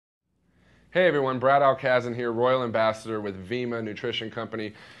Hey everyone, Brad Alkazin here, Royal Ambassador with Vemma Nutrition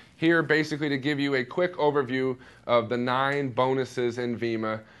Company. Here basically to give you a quick overview of the 9 bonuses in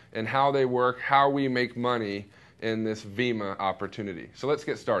Vemma and how they work, how we make money in this Vemma opportunity. So let's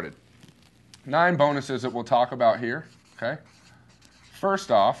get started. 9 bonuses that we'll talk about here, okay?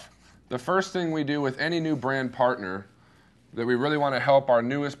 First off, the first thing we do with any new brand partner that we really want to help our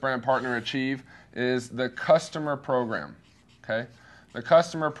newest brand partner achieve is the customer program, okay? The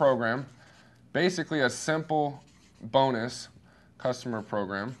customer program, basically a simple bonus customer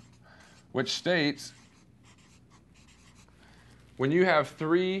program, which states when you have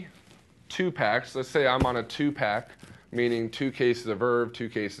 3 2-packs, let's say I'm on a 2-pack, meaning 2 cases of Verve, 2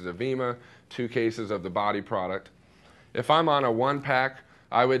 cases of Vemma, 2 cases of the body product. If I'm on a 1-pack,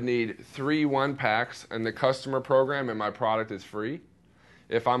 I would need 3 1-packs and the customer program and my product is free.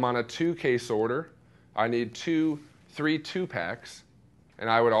 If I'm on a 2-case order, I need 3 2-packs. And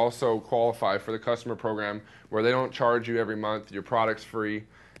I would also qualify for the customer program where they don't charge you every month, your product's free.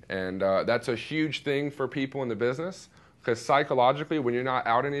 And that's a huge thing for people in the business because psychologically, when you're not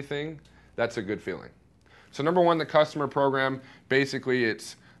out anything, that's a good feeling. So number 1, the customer program, basically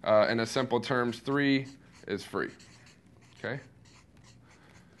it's, in a simple terms, 3 is free, okay?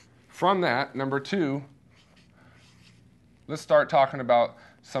 From that, number 2, let's start talking about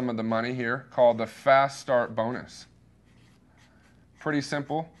some of the money here called the Fast Start Bonus. Pretty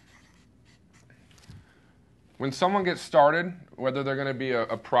simple. When someone gets started, whether they're going to be a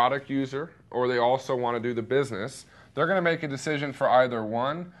product user or they also want to do the business, they're going to make a decision for either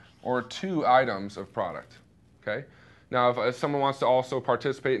 1 or 2 items of product. Okay? Now, if someone wants to also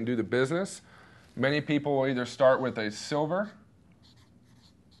participate and do the business, many people will either start with a silver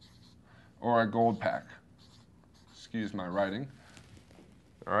or a gold pack. Excuse my writing.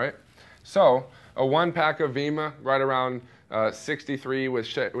 All right? So, a 1-pack of Vemma, right around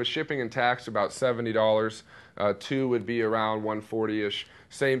 $63 with shipping and tax, about $70. 2 would be around $140-ish.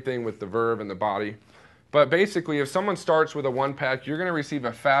 Same thing with the Verve and the body. But basically, if someone starts with a 1-pack, you're going to receive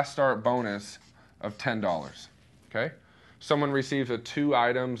a Fast Start bonus of $10. Okay? Someone receives a 2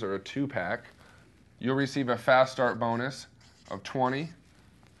 items or a 2-pack, you'll receive a Fast Start bonus of $20.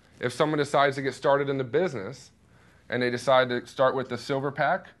 If someone decides to get started in the business and they decide to start with the silver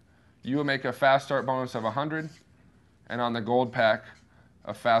pack, you will make a Fast Start bonus of $100. And on the gold pack,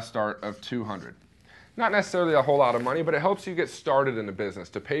 a Fast Start of $200. Not necessarily a whole lot of money, but it helps you get started in the business,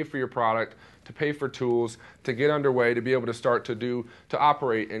 to pay for your product, to pay for tools, to get underway, to be able to start to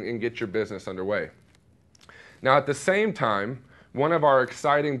operate and get your business underway. Now at the same time, one of our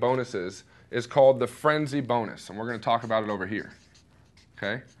exciting bonuses is called the Frenzy Bonus, and we're going to talk about it over here.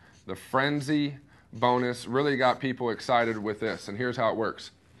 Okay? The Frenzy Bonus really got people excited with this, and here's how it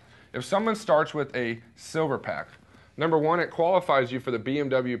works. If someone starts with a silver pack, number 1, it qualifies you for the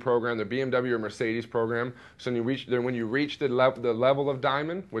BMW program, the BMW or Mercedes program. So when you reach the level of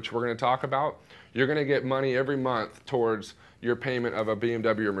diamond, which we're going to talk about, you're going to get money every month towards your payment of a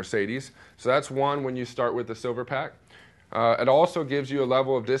BMW or Mercedes. So that's 1 when you start with the silver pack. It also gives you a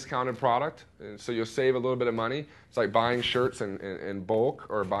level of discounted product, and so you'll save a little bit of money. It's like buying shirts in bulk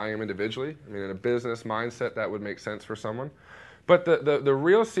or buying them individually. I mean, in a business mindset, that would make sense for someone. But the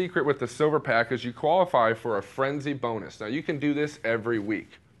real secret with the silver pack is you qualify for a Frenzy Bonus. Now, you can do this every week.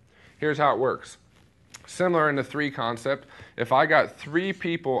 Here's how it works. Similar in the 3 concept, if I got 3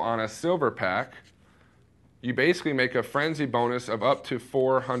 people on a silver pack, you basically make a Frenzy Bonus of up to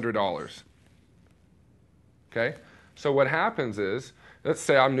 $400. Okay? So what happens is, let's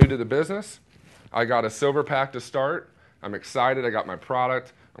say I'm new to the business. I got a silver pack to start. I'm excited. I got my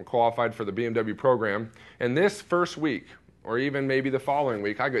product. I'm qualified for the BMW program. And this first week, or even maybe the following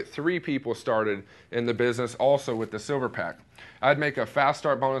week, I get 3 people started in the business also with the silver pack. I'd make a Fast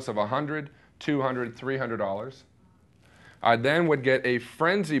Start bonus of $100, $200, $300. I then would get a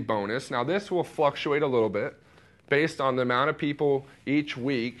Frenzy Bonus. Now this will fluctuate a little bit based on the amount of people each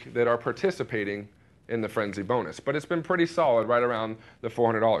week that are participating in the Frenzy Bonus. But it's been pretty solid, right around the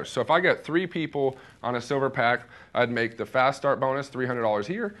 $400. So if I get 3 people on a silver pack, I'd make the Fast Start bonus, $300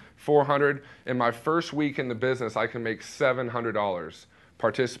 here, $400. In my first week in the business, I can make $700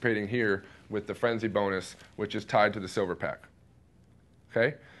 participating here with the Frenzy Bonus, which is tied to the silver pack.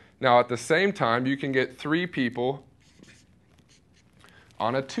 Okay? Now at the same time, you can get 3 people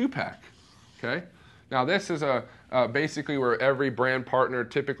on a 2-pack. Okay? Now this is basically where every brand partner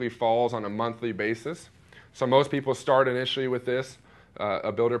typically falls on a monthly basis. So most people start initially with this,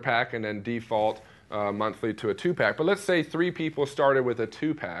 a builder pack, and then default monthly to a 2-pack. But let's say 3 people started with a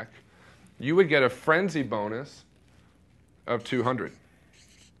 2-pack. You would get a Frenzy Bonus of $200.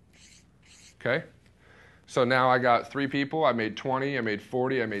 Okay? So now I got 3 people, I made 20, I made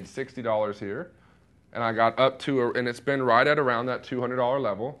 40, I made $60 here. And I got up to, and it's been right at around that $200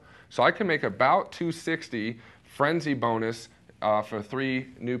 level. So I can make about $260 frenzy bonus for 3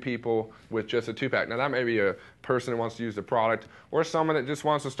 new people with just a 2-pack. Now that may be a person who wants to use the product, or someone that just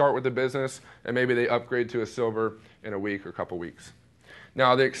wants to start with the business and maybe they upgrade to a silver in a week or a couple weeks.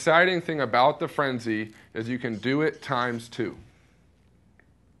 Now the exciting thing about the frenzy is you can do it times 2.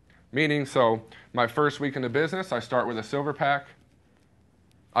 Meaning, so my first week in the business, I start with a silver pack.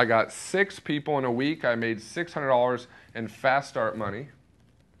 I got 6 people in a week. I made $600 in fast start money.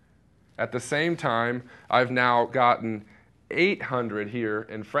 At the same time, I've now gotten 800 here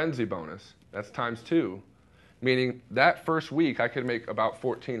in frenzy bonus. That's times 2. Meaning that first week I could make about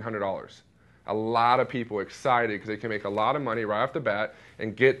 $1,400. A lot of people excited because they can make a lot of money right off the bat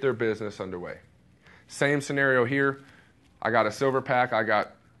and get their business underway. Same scenario here. I got a silver pack. I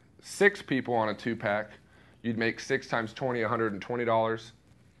got 6 people on a 2-pack. You'd make 6 times 20, $120.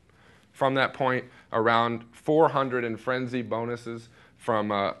 From that point, around 400 in frenzy bonuses from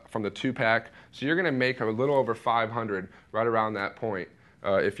the 2-pack. So you're going to make a little over 500 right around that point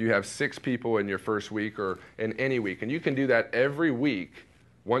if you have 6 people in your first week or in any week. And you can do that every week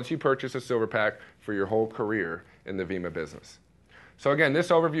once you purchase a silver pack for your whole career in the Vemma business. So again, this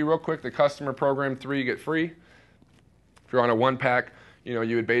overview real quick, the customer program, 3 you get free. If you're on a 1-pack, you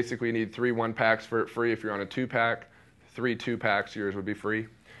would basically need 3 1-packs for it free. If you're on a 2-pack, 3 2-packs, yours would be free.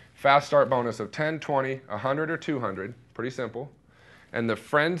 Fast start bonus of 10, 20, 100, or 200, pretty simple. And the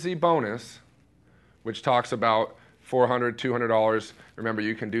frenzy bonus, which talks about $400, $200, remember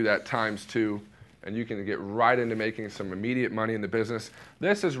you can do that times 2, and you can get right into making some immediate money in the business.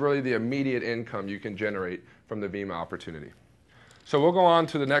 This is really the immediate income you can generate from the Vemma opportunity. So we'll go on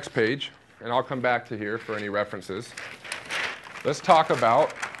to the next page, and I'll come back to here for any references. Let's talk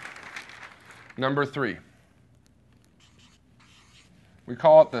about number 3. We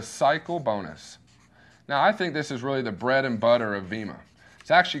call it the cycle bonus. Now I think this is really the bread and butter of Vemma. It's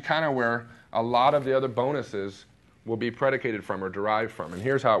actually kind of where a lot of the other bonuses will be predicated from or derived from. And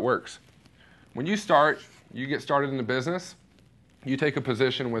here's how it works. When you get started in the business, you take a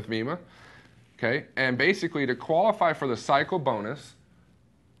position with Vemma, okay? And basically to qualify for the cycle bonus,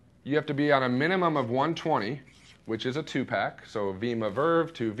 you have to be on a minimum of 120, which is a 2-pack. So Vemma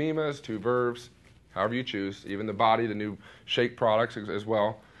Verve, 2 Vemmas, 2 Verves, however you choose, even the body, the new shake products as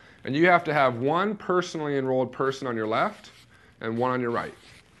well. And you have to have 1 personally enrolled person on your left and 1 on your right.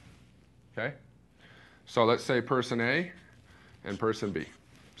 Okay? So let's say person A and person B.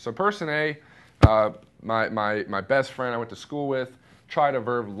 So person A, my best friend I went to school with, tried a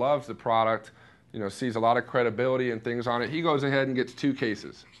Verve, loves the product, sees a lot of credibility and things on it. He goes ahead and gets 2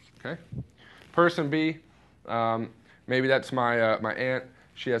 cases. Okay? Person B, maybe that's my aunt.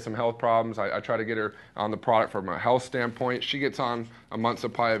 She has some health problems. I try to get her on the product from a health standpoint. She gets on a month's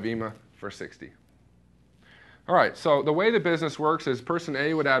supply of Vemma for $60. All right, so the way the business works is person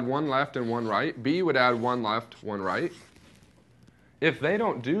A would add 1 left and 1 right. B would add 1 left, 1 right. If they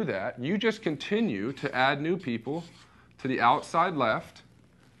don't do that, you just continue to add new people to the outside left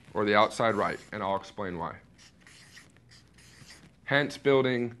or the outside right, and I'll explain why. Hence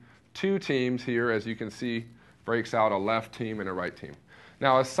building 2 teams here, as you can see, breaks out a left team and a right team.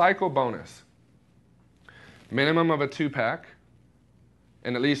 Now a cycle bonus, minimum of a 2-pack,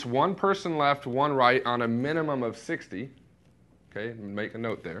 and at least 1 person left, 1 right on a minimum of 60. Okay, make a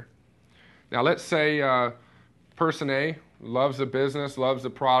note there. Now let's say person A loves the business, loves the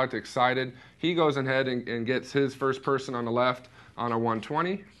product, excited. He goes ahead and gets his first person on the left on a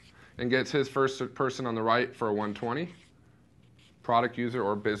 120 and gets his first person on the right for a 120, product user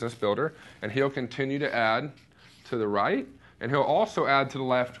or business builder, and he'll continue to add to the right, and he'll also add to the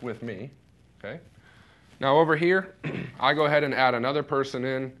left with me. Okay. Now over here, I go ahead and add another person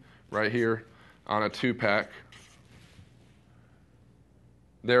in right here on a 2-pack.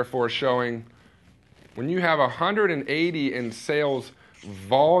 Therefore showing when you have 180 in sales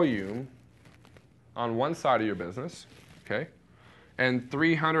volume on one side of your business, okay, and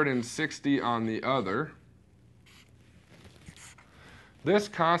 360 on the other, this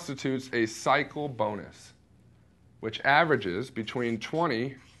constitutes a cycle bonus, which averages between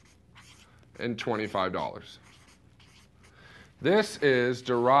 $20 and $25. This is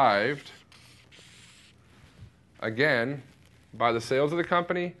derived, again, by the sales of the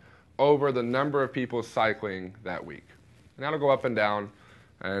company over the number of people cycling that week. And that'll go up and down,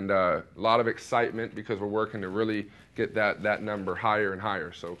 and a lot of excitement because we're working to really get that number higher and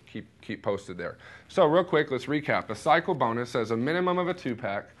higher, so keep posted there. So real quick, let's recap. A cycle bonus says a minimum of a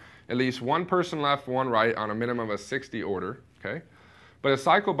 2-pack, at least 1 person left, 1 right on a minimum of a 60 order. Okay. But a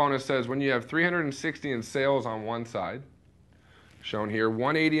cycle bonus says when you have 360 in sales on one side, shown here,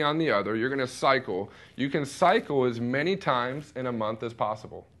 180 on the other, you're going to cycle. You can cycle as many times in a month as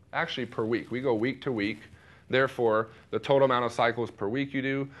possible, actually per week. We go week to week. Therefore, the total amount of cycles per week you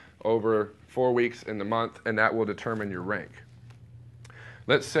do over 4 weeks in the month, and that will determine your rank.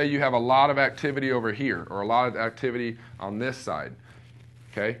 Let's say you have a lot of activity over here or a lot of activity on this side.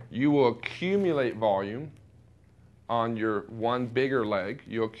 Okay? You will accumulate volume on your one bigger leg.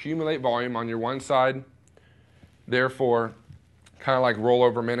 You'll accumulate volume on your one side, therefore, kind of like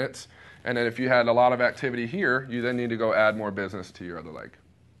rollover minutes. And then if you had a lot of activity here, you then need to go add more business to your other leg.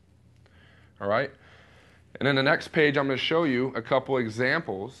 All right? And then the next page, I'm going to show you a couple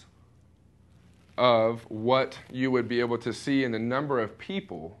examples of what you would be able to see in the number of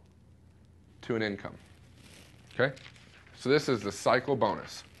people to an income. Okay? So this is the cycle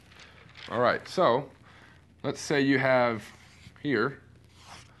bonus. All right, so let's say you have here,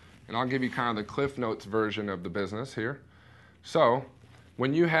 and I'll give you kind of the Cliff Notes version of the business here. So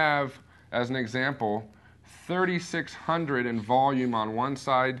when you have, as an example, 3,600 in volume on one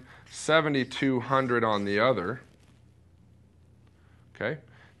side, 7,200 on the other. Okay?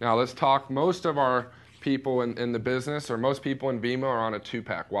 Now let's talk, most of our people in the business, or most people in Vemma, are on a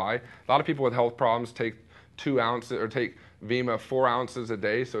 2-pack. Why? A lot of people with health problems take 2 ounces, or take Vemma 4 ounces a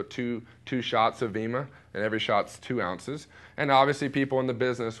day, so two shots of Vemma, and every shot's 2 ounces. And obviously people in the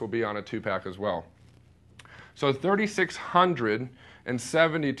business will be on a 2-pack as well. So 3,600 and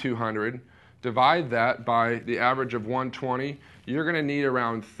 7,200, divide that by the average of 120. You're going to need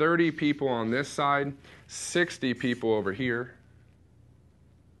around 30 people on this side, 60 people over here.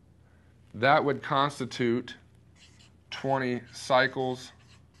 That would constitute 20 cycles.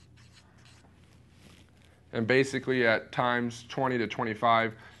 And basically at times 20 to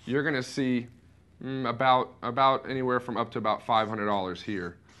 25, you're going to see about anywhere from up to about $500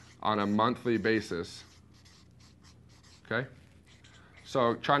 here on a monthly basis. Okay?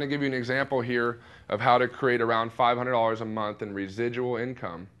 So trying to give you an example here of how to create around $500 a month in residual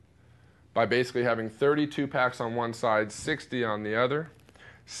income by basically having 32 packs on one side, 60 on the other,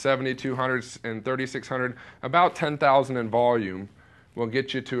 7,200 and 3,600, about 10,000 in volume will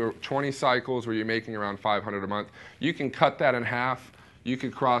get you to 20 cycles where you're making around 500 a month. You can cut that in half. You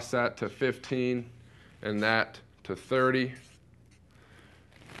could cross that to 15 and that to 30.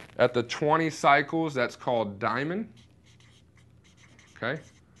 At the 20 cycles, that's called diamond. Okay?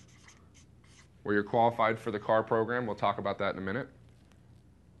 Where you're qualified for the car program. We'll talk about that in a minute.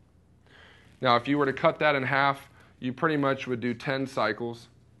 Now, if you were to cut that in half, you pretty much would do 10 cycles.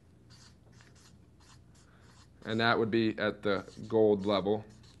 And that would be at the gold level.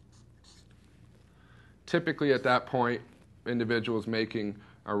 Typically at that point, individuals making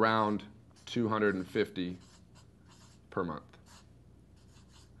around 250 per month.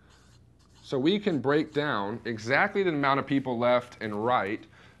 So we can break down exactly the amount of people left and right,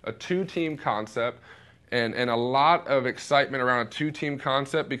 a 2-team concept, and a lot of excitement around a 2-team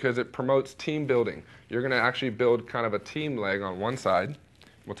concept because it promotes team building. You're going to actually build kind of a team leg on one side.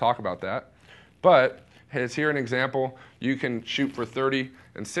 We'll talk about that. But here's here an example. You can shoot for 30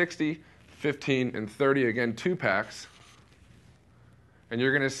 and 60, 15 and 30, again 2 packs. And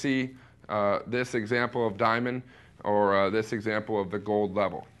you're going to see this example of diamond or this example of the gold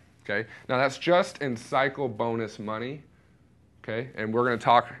level. Okay? Now that's just in cycle bonus money. Okay? And we're going to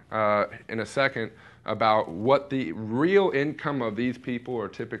talk in a second about what the real income of these people are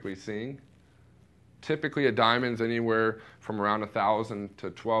typically seeing. Typically a diamond's anywhere from around $1,000 to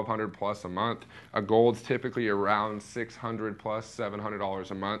 $1,200 plus a month. A gold's typically around $600 plus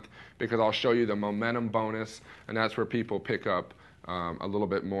 $700 a month, because I'll show you the momentum bonus, and that's where people pick up a little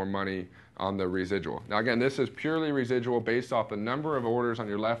bit more money on the residual. Now again, this is purely residual based off the number of orders on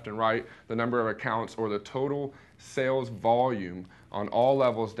your left and right, the number of accounts, or the total sales volume on all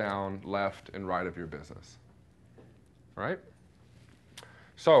levels down, left and right of your business. All right?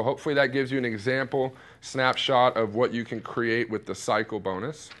 So hopefully that gives you an example, snapshot of what you can create with the cycle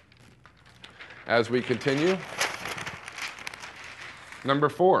bonus. As we continue, number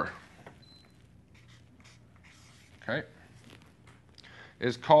 4, okay,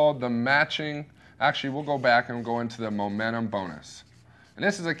 is called the matching. Actually, we'll go back and go into the momentum bonus. And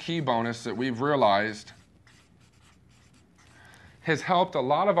this is a key bonus that we've realized has helped a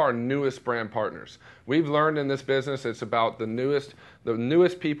lot of our newest brand partners. We've learned in this business it's about the newest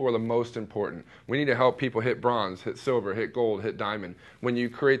people are the most important. We need to help people hit bronze, hit silver, hit gold, hit diamond. When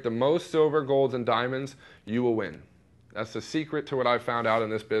you create the most silver, golds, and diamonds, you will win. That's the secret to what I've found out in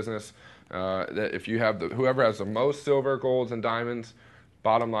this business, that if you have whoever has the most silver, golds, and diamonds,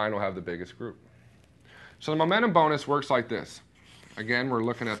 bottom line will have the biggest group. So the momentum bonus works like this. Again, we're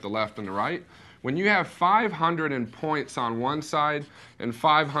looking at the left and the right. When you have 500 in points on one side and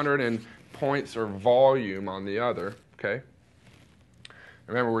 500 in points or volume on the other, okay?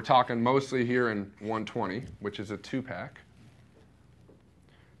 Remember, we're talking mostly here in 120, which is a 2-pack.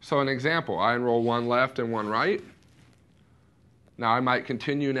 So an example, I enroll one left and one right. Now I might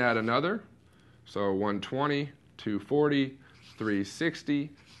continue and add another. So 120, 240, 360,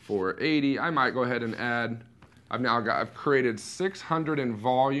 480. I might go ahead and add, I've created 600 in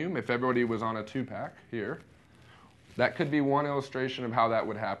volume if everybody was on a 2-pack here. That could be one illustration of how that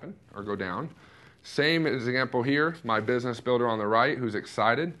would happen or go down. Same example here, my business builder on the right who's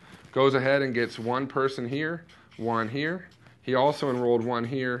excited, goes ahead and gets one person here, one here. He also enrolled one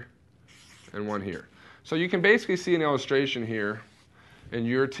here and one here. So you can basically see an illustration here in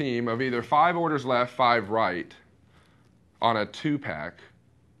your team of either 5 orders left, 5 right on a 2-pack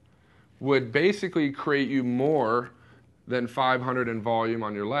would basically create you more than 500 in volume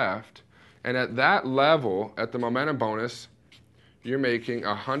on your left. And at that level, at the momentum bonus, you're making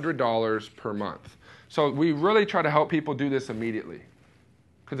 $100 per month. So we really try to help people do this immediately.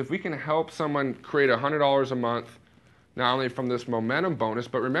 Because if we can help someone create $100 a month, not only from this momentum bonus,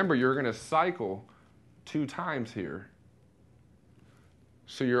 but remember, you're going to cycle 2 times here.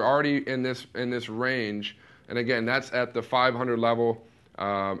 So you're already in this range. And again, that's at the 500 level,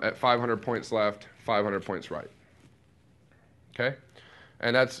 at 500 points left, 500 points right. Okay?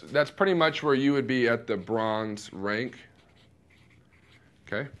 And that's pretty much where you would be at the bronze rank.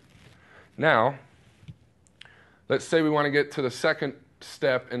 Okay? Now, let's say we want to get to the second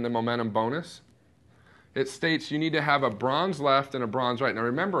step in the momentum bonus. It states you need to have a bronze left and a bronze right. Now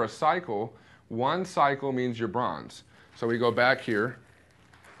remember, a cycle, one cycle means you're bronze. So we go back here.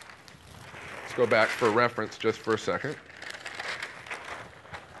 Let's go back for reference just for a second.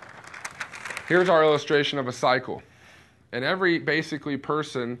 Here's our illustration of a cycle. And every basically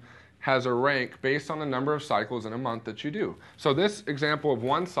person has a rank based on the number of cycles in a month that you do. So this example of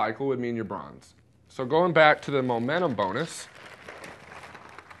one cycle would mean you're bronze. So going back to the momentum bonus,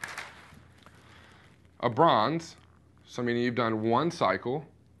 a bronze, so meaning you've done one cycle,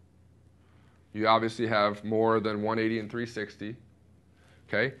 you obviously have more than 180 and 360,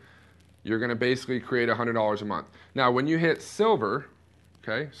 okay? You're going to basically create $100 a month. Now, when you hit silver,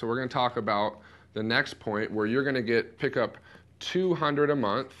 okay, so we're going to talk about the next point where you're going to pick up 200 a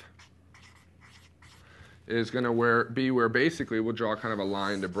month is going to be where basically we'll draw kind of a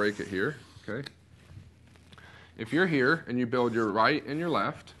line to break it here, okay? If you're here and you build your right and your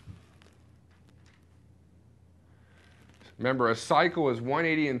left, remember a cycle is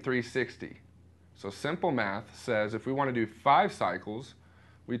 180 and 360. So simple math says if we want to do 5 cycles,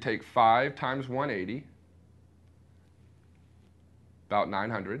 we take 5 times 180, about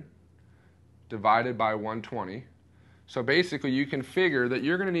 900, divided by 120. So basically you can figure that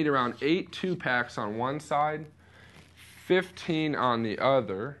you're going to need around 8 2-packs on one side, 15 on the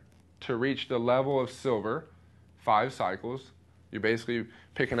other to reach the level of silver, 5 cycles. You're basically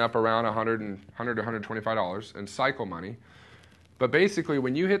picking up around $100 to $125 in cycle money. But basically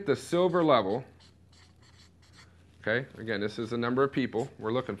when you hit the silver level, okay, again, this is the number of people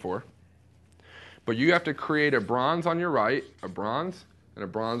we're looking for, but you have to create a bronze on your right, a bronze, and a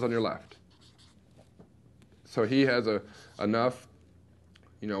bronze on your left. So he has enough,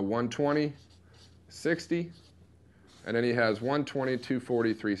 120, 60, and then he has 120,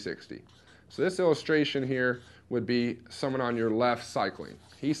 240, 360. So this illustration here would be someone on your left cycling.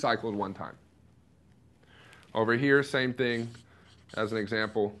 He cycled 1 time. Over here, same thing as an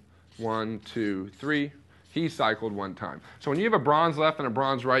example, 1, 2, 3. He cycled 1 time. So when you have a bronze left and a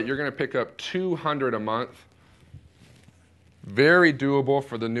bronze right, you're going to pick up 200 a month. Very doable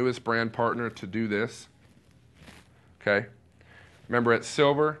for the newest brand partner to do this. Okay? Remember, at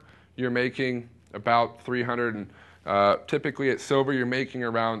silver, you're making about 300, and typically at silver, you're making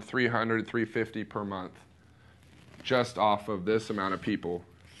around 300, 350 per month, just off of this amount of people.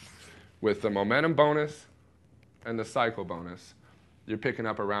 With the momentum bonus and the cycle bonus, you're picking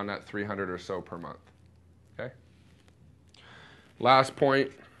up around that 300 or so per month. Okay? Last point,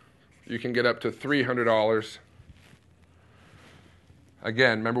 you can get up to $300.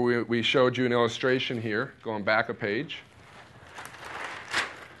 Again, remember we showed you an illustration here, going back a page.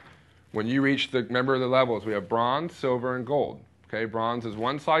 When you reach remember the levels, we have bronze, silver, and gold. Okay, bronze is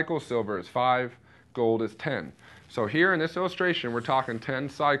 1 cycle, silver is 5, gold is 10. So here in this illustration, we're talking 10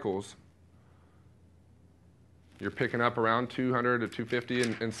 cycles. You're picking up around 200 to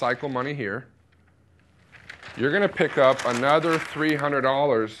 250 in cycle money here. You're going to pick up another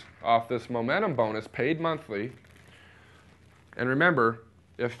 $300 off this momentum bonus paid monthly. And remember,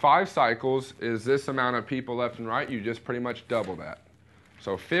 if 5 cycles is this amount of people left and right, you just pretty much double that.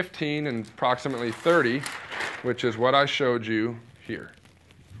 So 15 and approximately 30, which is what I showed you here.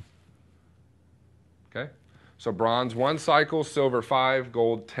 Okay? So bronze 1 cycle, silver 5,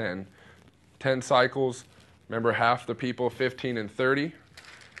 gold 10. 10 cycles, remember half the people 15 and 30,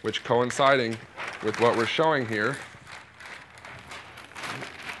 which coinciding with what we're showing here.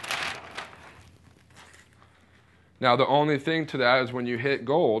 Now the only thing to that is when you hit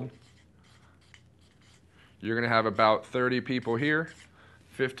gold, you're going to have about 30 people here,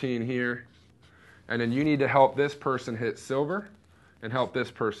 15 here, and then you need to help this person hit silver and help this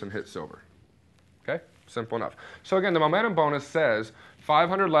person hit silver. Okay? Simple enough. So again, the momentum bonus says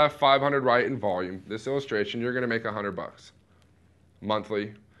 500 left, 500 right in volume. This illustration, you're going to make $100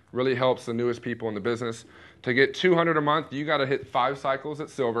 monthly. Really helps the newest people in the business. To get 200 a month, you got to hit 5 cycles at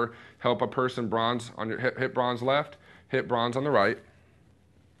silver, help a person bronze on your hit bronze left, hit bronze on the right.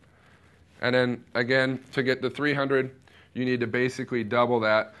 And then again, to get to 300, you need to basically double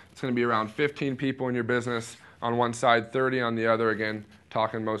that. It's going to be around 15 people in your business on one side, 30 on the other. Again,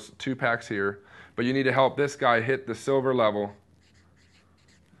 talking most 2 packs here. But you need to help this guy hit the silver level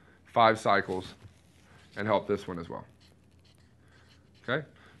 5 cycles and help this one as well. Okay?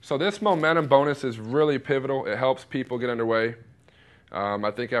 So this momentum bonus is really pivotal. It helps people get underway.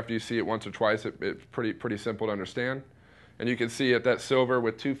 I think after you see it once or twice, it's pretty simple to understand. And you can see at that silver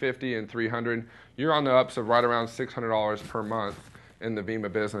with 250 and 300, you're on the ups of right around $600 per month in the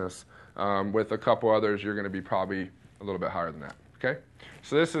Vemma business. With a couple others, you're going to be probably a little bit higher than that. Okay?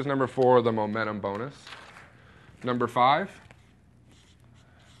 So this is number 4, the momentum bonus. Number 5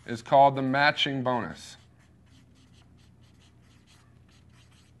 is called the matching bonus.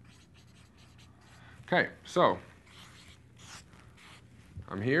 Okay, so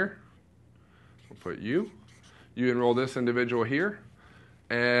I'm here. We'll put you. You enroll this individual here.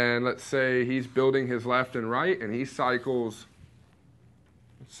 And let's say he's building his left and right, and he cycles,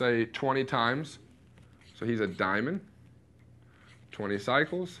 let's say, 20 times. So he's a diamond. 20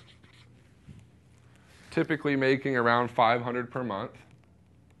 cycles. Typically making around 500 per month.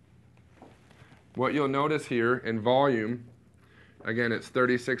 What you'll notice here in volume, again, it's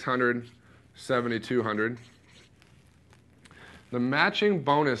 3,600, 7,200. The matching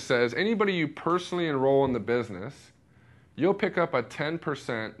bonus says anybody you personally enroll in the business, you'll pick up a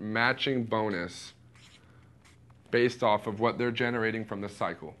 10% matching bonus based off of what they're generating from the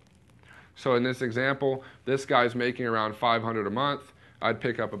cycle. So in this example, this guy's making around 500 a month. I'd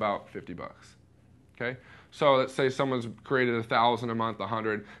pick up about $50. Okay? So let's say someone's created 1,000 a month,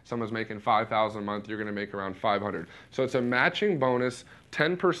 100. Someone's making 5,000 a month. You're going to make around 500. So it's a matching bonus,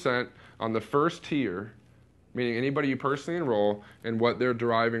 10% on the first tier, meaning anybody you personally enroll and what they're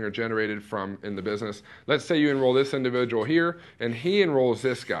deriving or generated from in the business. Let's say you enroll this individual here, and he enrolls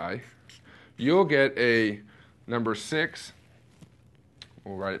this guy. You'll get a number 6.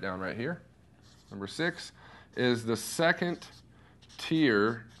 We'll write it down right here. Number 6 is the second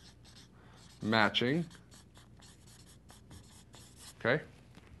tier matching. Okay?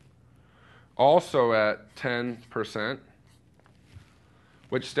 Also at 10%,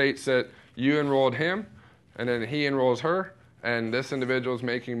 which states that you enrolled him, and then he enrolls her, and this individual is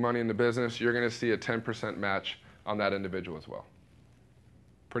making money in the business. You're going to see a 10% match on that individual as well.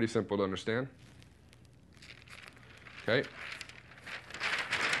 Pretty simple to understand. Okay?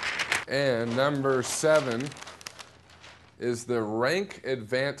 And number 7 is the rank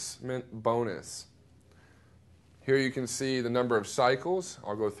advancement bonus. Here you can see the number of cycles.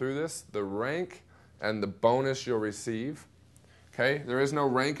 I'll go through this. The rank and the bonus you'll receive. Okay? There is no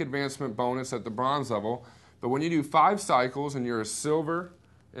rank advancement bonus at the bronze level, but when you do 5 cycles and you're a silver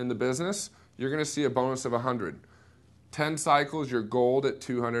in the business, you're going to see a bonus of 100. 10 cycles, you're gold at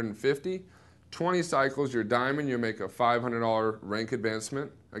 250. 20 cycles, you're diamond, you'll make a $500 rank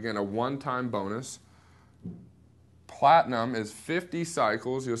advancement. Again, a one-time bonus. Platinum is 50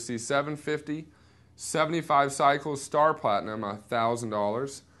 cycles, you'll see $750. 75 cycles, star platinum,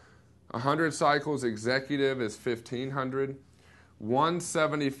 $1,000. 100 cycles, executive is $1,500.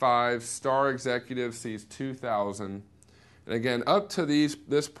 175 star executive sees $2,000. And again, up to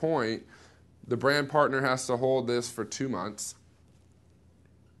this point, the brand partner has to hold this for 2 months.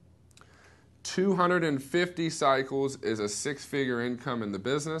 250 cycles is a 6-figure income in the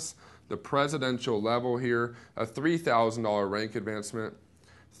business. The presidential level here, a $3,000 rank advancement.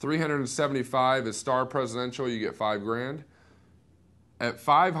 375 is star presidential, you get $5,000. At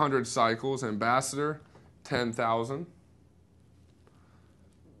 500 cycles, ambassador, $10,000.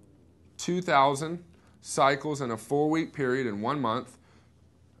 2,000 cycles in a 4-week period in 1 month.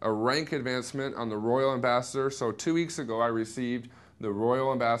 A rank advancement on the royal ambassador. So 2 weeks ago, I received the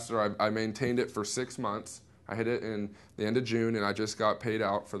royal ambassador. I maintained it for 6 months. I hit it in the end of June, and I just got paid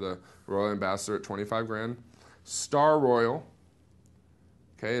out for the Royal Ambassador at 25 grand. Star Royal,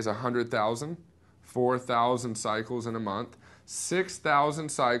 okay, is 100,000, 4,000 cycles in a month, 6,000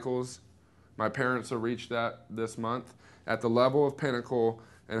 cycles. My parents will reach that this month. At the level of Pinnacle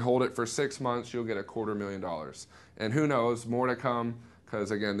and hold it for 6 months, you'll get $250,000. And who knows, more to come,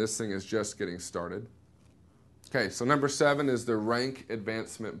 because again, this thing is just getting started. Okay, so number 7 is the rank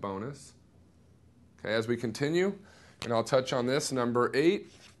advancement bonus. Okay, as we continue, and I'll touch on this, number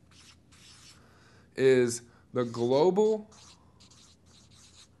 8 is the global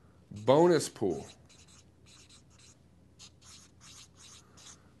bonus pool.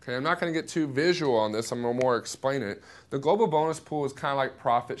 Okay, I'm not going to get too visual on this. I'm going to more explain it. The global bonus pool is kind of like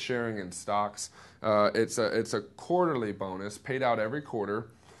profit sharing in stocks. It's a quarterly bonus paid out every quarter.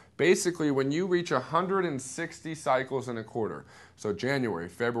 Basically, when you reach 160 cycles in a quarter, so January,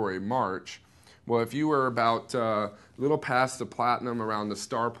 February, March, well, if you were about a little past the platinum, around the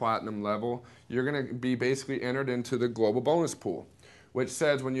star platinum level, you're going to be basically entered into the global bonus pool, which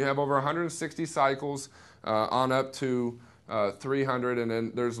says when you have over 160 cycles on up to 300, and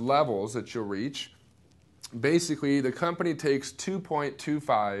then there's levels that you'll reach. Basically, the company takes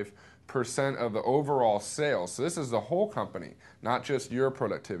 2.25% of the overall sales. So this is the whole company, not just your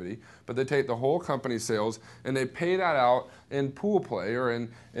productivity, but they take the whole company sales and they pay that out in pool play or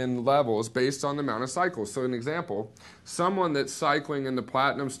in levels based on the amount of cycles. So an example, someone that's cycling in the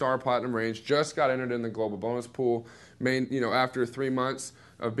platinum, star platinum range just got entered in the global bonus pool, after 3 months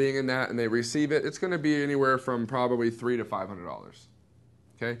of being in that and they receive it, it's going to be anywhere from probably $300 to $500.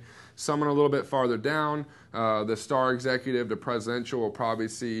 Okay? Someone a little bit farther down, the star executive, the presidential will probably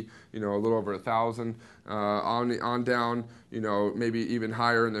see, a little over 1,000. On down, maybe even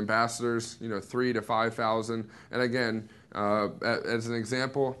higher in the ambassadors, 3,000 to 5,000. And again, as an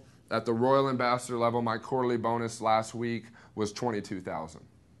example, at the Royal Ambassador level, my quarterly bonus last week was 22,000.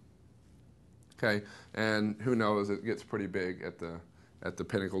 Okay, and who knows, it gets pretty big at the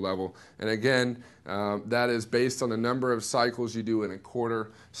Pinnacle level. And again, that is based on the number of cycles you do in a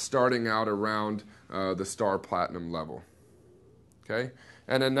quarter, starting out around the star platinum level. Okay,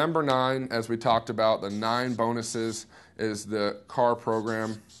 and then number 9, as we talked about, the 9 bonuses is the car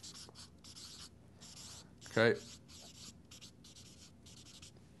program. Okay,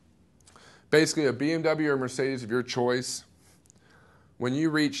 basically a BMW or Mercedes of your choice. When you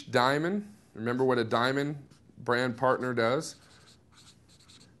reach Diamond, remember what a Diamond brand partner does.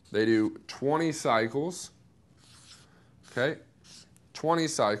 They do 20 cycles, okay? 20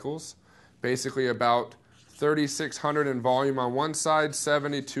 cycles, basically about 3,600 in volume on one side,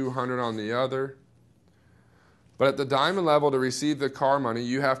 7,200 on the other. But at the diamond level, to receive the car money,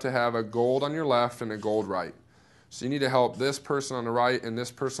 you have to have a gold on your left and a gold right. So you need to help this person on the right and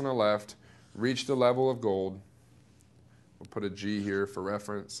this person on the left reach the level of gold. We'll put a G here for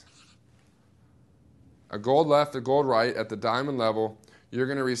reference. A gold left, a gold right at the diamond level, you're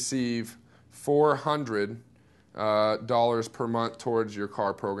going to receive $400 per month towards your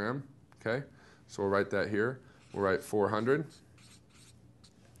car program. Okay, so we'll write that here. We'll write 400.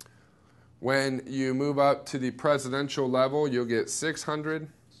 When you move up to the presidential level, you'll get 600.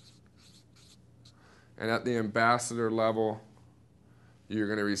 And at the ambassador level, you're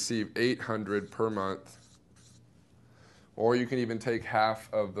going to receive 800 per month. Or you can even take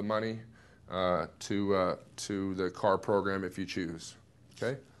half of the money to the car program if you choose.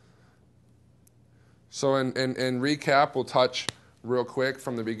 Okay? So in recap, we'll touch real quick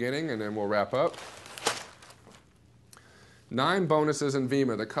from the beginning, and then we'll wrap up. 9 bonuses in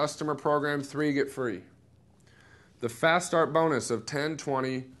Vemma. The customer program, 3 get free. The Fast Start bonus of $10,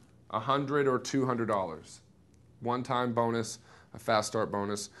 $20, $100, or $200. One-time bonus, a Fast Start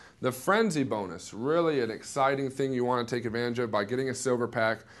bonus. The Frenzy bonus, really an exciting thing you want to take advantage of by getting a silver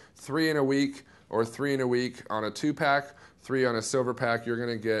pack. 3 in a week or 3 in a week on a 2-pack, 3 on a silver pack. You're going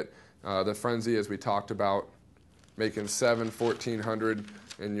to get the Frenzy, as we talked about, making $1,400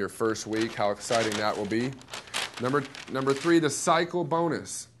 in your first week. How exciting that will be. Number 3, the Cycle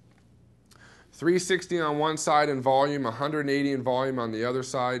bonus. 360 on one side in volume, 180 in volume on the other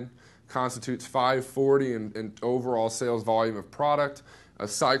side. Constitutes 540 in overall sales volume of product. A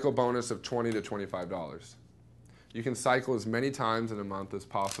cycle bonus of $20 to $25. You can cycle as many times in a month as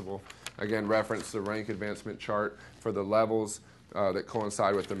possible. Again, reference the rank advancement chart for the levels that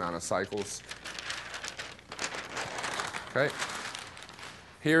coincide with the amount of cycles. Okay.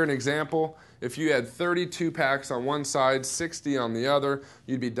 Here an example. If you had 32 packs on one side, 60 on the other,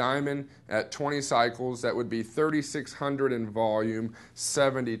 you'd be diamond at 20 cycles. That would be 3,600 in volume,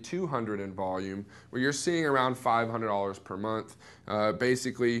 7,200 in volume, where you're seeing around $500 per month.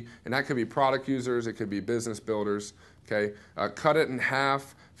 Basically, and that could be product users, it could be business builders. Okay, cut it in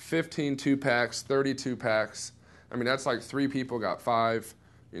half, 15 2-packs, 32 packs. I mean, that's like 3 people got 5,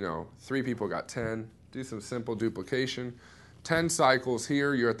 3 people got 10. Do some simple duplication. 10 cycles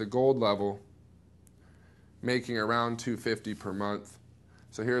here, you're at the gold level, making around $250 per month.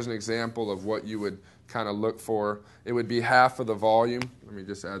 So here's an example of what you would kind of look for. It would be half of the volume. Let me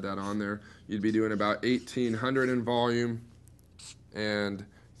just add that on there. You'd be doing about 1,800 in volume and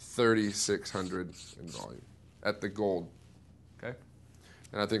 3,600 in volume at the gold. Okay?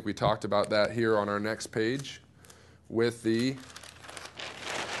 And I think we talked about that here on our next page with the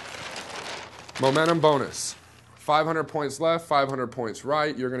momentum bonus. 500 points left, 500 points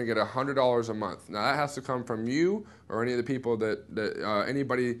right, you're going to get $100 a month. Now that has to come from you or any of the people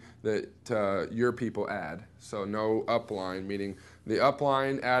anybody that your people add. So no upline, meaning the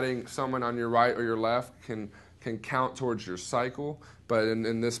upline adding someone on your right or your left can count towards your cycle, but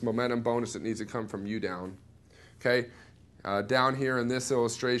in this momentum bonus it needs to come from you down. Okay, down here in this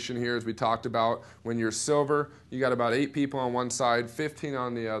illustration here, as we talked about, when you're silver, you got about 8 people on one side, 15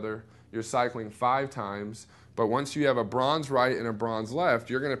 on the other. You're cycling 5 times. But once you have a bronze right and a bronze left,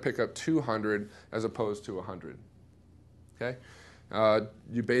 you're going to pick up 200 as opposed to 100. Okay?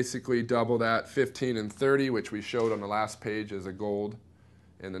 You basically double that 15 and 30, which we showed on the last page as a gold.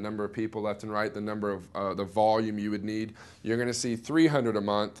 And the number of people left and right, the number of the volume you would need. You're going to see 300 a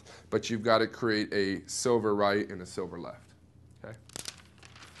month, but you've got to create a silver right and a silver left. Okay?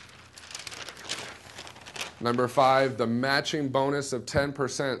 Number 5, the matching bonus of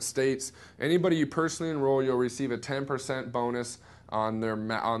 10% states anybody you personally enroll, you'll receive a 10% bonus on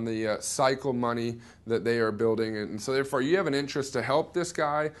the cycle money that they are building. And so therefore, you have an interest to help this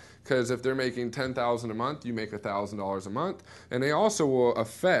guy, because if they're making $10,000 a month, you make $1,000 a month. And they also will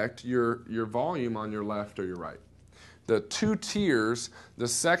affect your volume on your left or your right. The 2 tiers, the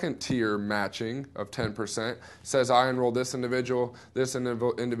second tier matching of 10% says I enroll this individual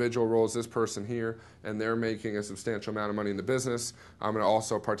enrolls this person here, and they're making a substantial amount of money in the business. I'm going to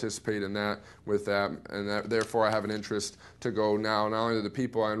also participate in that with that, and therefore I have an interest to go now not only to the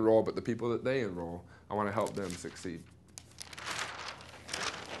people I enroll, but the people that they enroll. I want to help them succeed.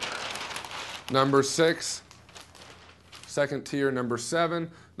 Number 6, second tier. Number 7,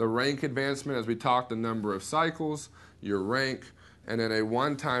 the rank advancement, as we talked, the number of cycles, your rank, and then a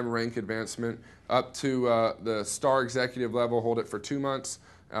one-time rank advancement up to the star executive level, hold it for 2 months,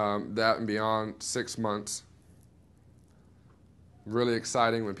 that and beyond 6 months. Really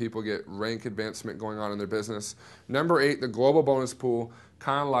exciting when people get rank advancement going on in their business. Number 8, the global bonus pool,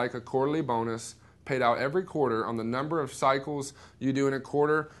 kind of like a quarterly bonus, paid out every quarter on the number of cycles you do in a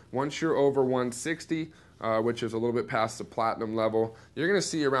quarter. Once you're over 160, which is a little bit past the platinum level, you're going to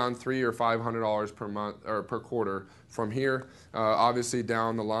see around $300 or $500 per month or per quarter from here. Obviously,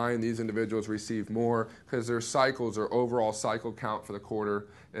 down the line, these individuals receive more because their cycles or overall cycle count for the quarter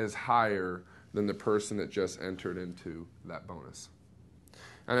is higher than the person that just entered into that bonus.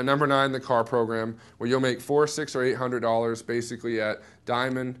 And at number 9, the car program, where you'll make $400, $600, or $800 basically at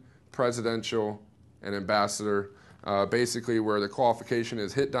diamond, presidential, and ambassador. Basically where the qualification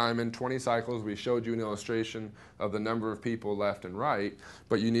is hit diamond, 20 cycles. We showed you an illustration of the number of people left and right,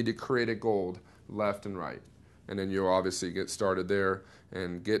 but you need to create a gold left and right. And then you'll obviously get started there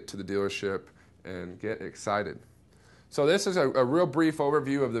and get to the dealership and get excited. So this is a real brief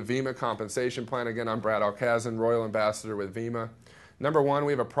overview of the Vemma compensation plan. Again, I'm Brad Alkazin, Royal Ambassador with Vemma. Number 1,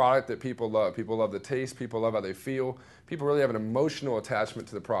 we have a product that people love. People love the taste. People love how they feel. People really have an emotional attachment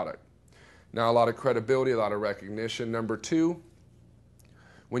to the product. Now, a lot of credibility, a lot of recognition. Number 2,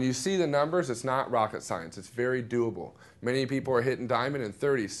 when you see the numbers, it's not rocket science. It's very doable. Many people are hitting diamond in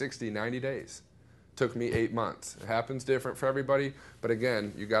 30, 60, 90 days. Took me 8 months. It happens different for everybody, but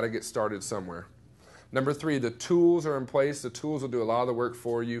again, you got to get started somewhere. Number 3, the tools are in place. The tools will do a lot of the work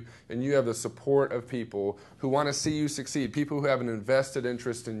for you, and you have the support of people who want to see you succeed, people who have an invested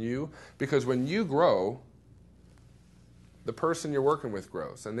interest in you, because when you grow, the person you're working with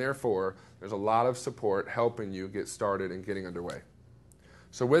grows, and therefore there's a lot of support helping you get started and getting underway.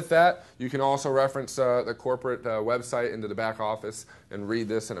 So with that, you can also reference the corporate website into the back office and read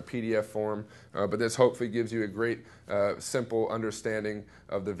this in a PDF form, but this hopefully gives you a great, simple understanding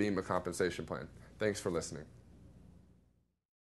of the Vemma compensation plan. Thanks for listening.